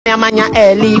Manya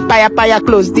early, paya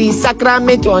close the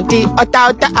sacrament 20,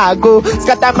 ota ago,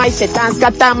 scatter my shaitan,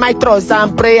 scatter my trust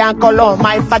and pray and call on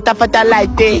my fata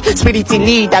light day. Spirit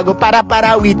lead, I go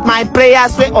para with my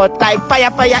prayers, we hot like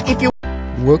fire if you.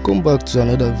 Welcome back to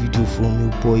another video from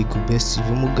your boy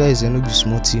igbo. Guys, I know this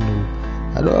small thing.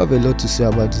 I don't have a lot to say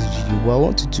about this video, but I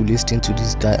want you to listen to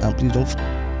this guy, and please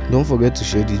don't forget to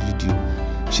share this video.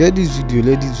 Share this video,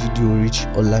 let this video reach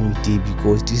Olamide,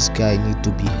 because this guy need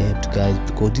to be helped, guys,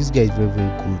 because this guy is very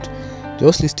good.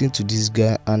 Just listen to this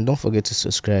guy and don't forget to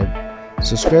subscribe and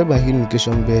hit the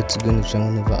notification bell to get notified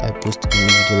whenever I post a new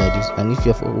video like this. And if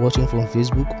you're watching from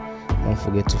Facebook, don't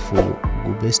forget to follow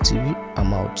TV.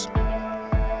 I'm out.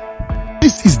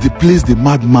 This is the place the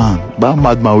madman. That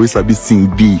madman always a bit sing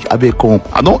big. I beg come.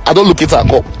 I don't look at her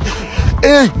come.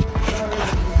 Hey,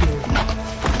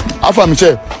 Alpha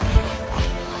Michelle.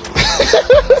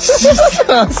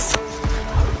 Jesus.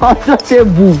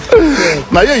 Untouchable.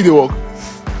 Now here you dey work.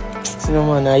 No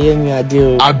man, I hear me a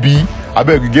deal. Abi, I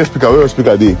beg you get speaker. Where your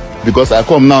speaker dey? Because I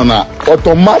come now.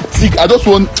 Automatic. I just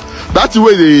want that's the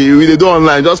way they do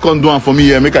online. Just come do one for me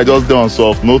here. Make I just do on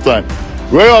soft. No time.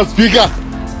 Where your speaker?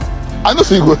 I know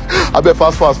so you go. I bet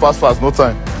fast. No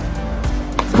time.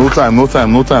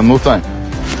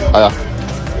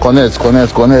 Connect.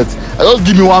 I just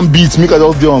give me one beat. Make I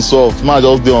just do on soft. Man, I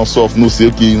just do on soft. No say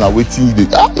okay. Now waiting.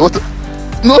 What?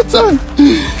 No time.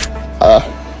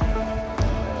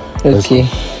 Okay.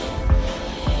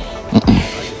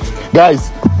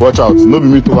 Guys, watch out. No be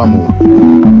me to Amo.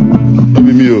 No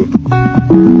be me.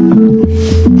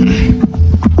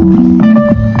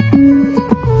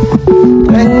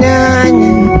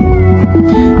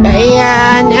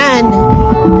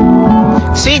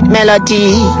 Sweet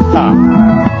melody.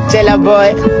 Tell a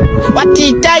boy, what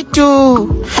did I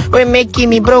do? We making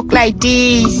me broke like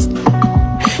this.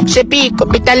 She pick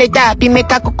up it a later, be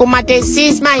make a kukumate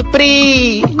seize my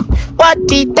pre. What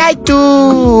did I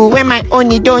do when my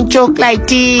only don't joke like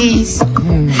this?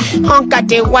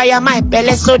 Honkate wire my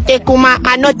pele so te kuma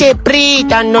I no te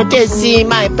breathe, I no te see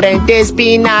my friend they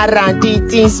spin around the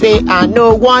things way I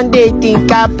no one day think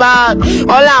about.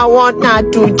 All I want now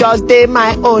to just day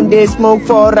my own they smoke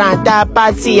for ranta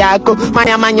pasiago.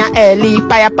 Manya early,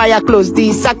 paya close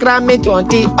the sacrament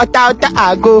 20, ota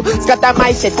ago. Scatter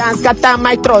my shaitan, scatter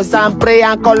my trust and pray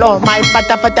and call on my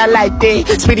fata light day.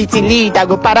 Spirit lead, I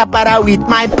go para with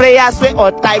my prayers, we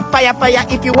hot like fire.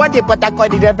 If you want it, but I call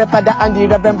the Reverend Father and the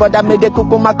Reverend Brother. May the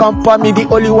kukuma come for me, the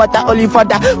holy water, holy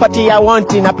father. What I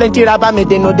want in a plenty rubber, may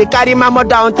they know they carry my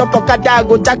mother on top of Kada.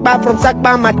 Go jackpot from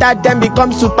Sakba, my dad, then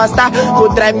become superstar.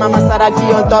 Go drive Mama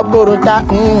Sarati on top Borota.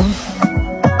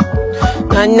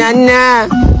 Na.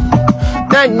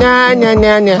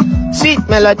 Sweet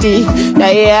melody,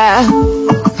 yeah.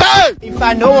 If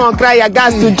I no one cry, I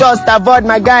got to just avoid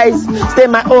my guys. Stay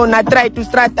my own, I try to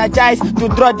strategize. To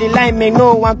draw the line, make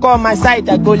no one call my side.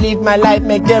 I go live my life,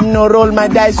 make them no roll my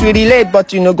dice. We relate,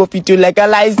 but you know go fit you like a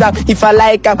Liza. If I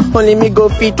like them, only me go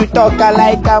fit to talk I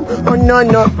like them. Oh no.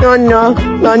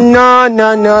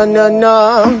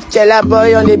 Chella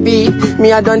boy on the beat.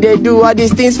 Me I don't they do all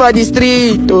these things for the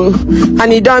street. Oh.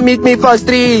 And he don't meet me for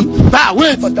street.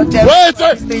 Wait.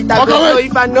 Street, I go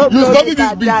if I know you study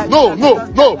this beat.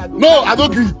 No, I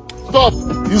don't agree. Stop.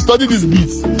 You study this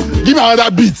beat. Give me another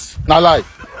beat. Now lie.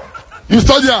 You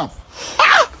study them.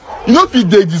 You know if you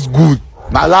did this good.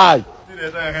 Now lie.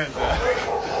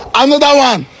 Another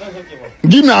one.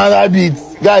 Give me another beat.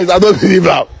 Guys, I don't believe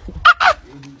that.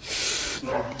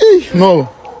 No.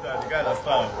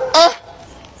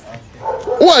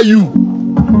 Who are you?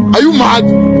 Are you mad?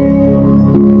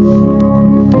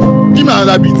 Give me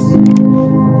another beat.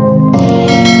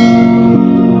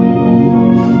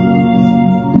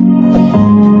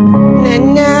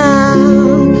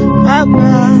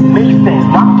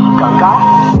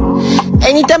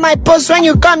 Anytime I post, when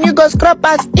you come, you go scrub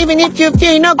us. Even if you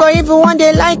feel you no go even one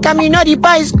day like you know the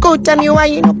boy is good. Tell me why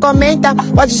you no comment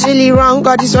what is really wrong.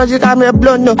 God is what you got me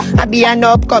blown. No, I be an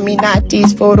upcoming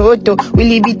artist for auto.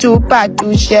 Will it be too bad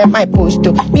to share my post?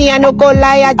 Me I no go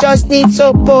lie, I just need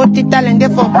support. The talent there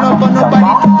for blog, but nobody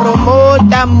to promote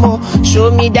them more.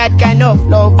 Show me that kind of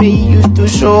love we used to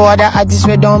show other artists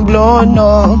we don't blow,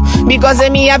 no. Because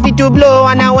me happy to blow,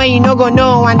 and now when you no go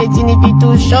know, and the thing if it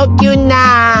to shock you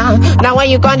now. Now when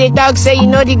you come the talk, say you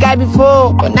know the guy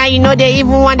before, but now you know they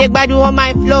even want to do all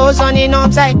my flows on and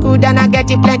on cycle, then I get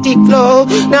it plenty flow.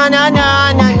 No.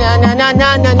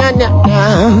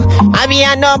 I be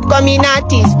an upcoming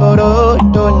artist for no.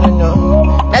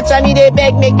 That's why me they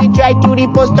beg, make you try to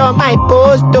repost on my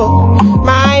post, oh.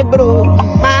 My bro.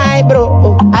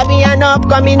 I be an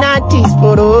upcoming artist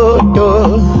for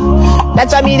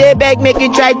That's why me they beg, make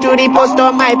you try to repost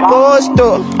on my post,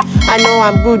 oh. I know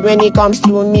I'm good when it comes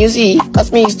to music,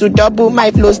 cause me is to double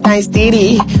my flows times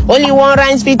 3. Only one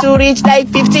rhymes fit to reach like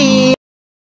 50.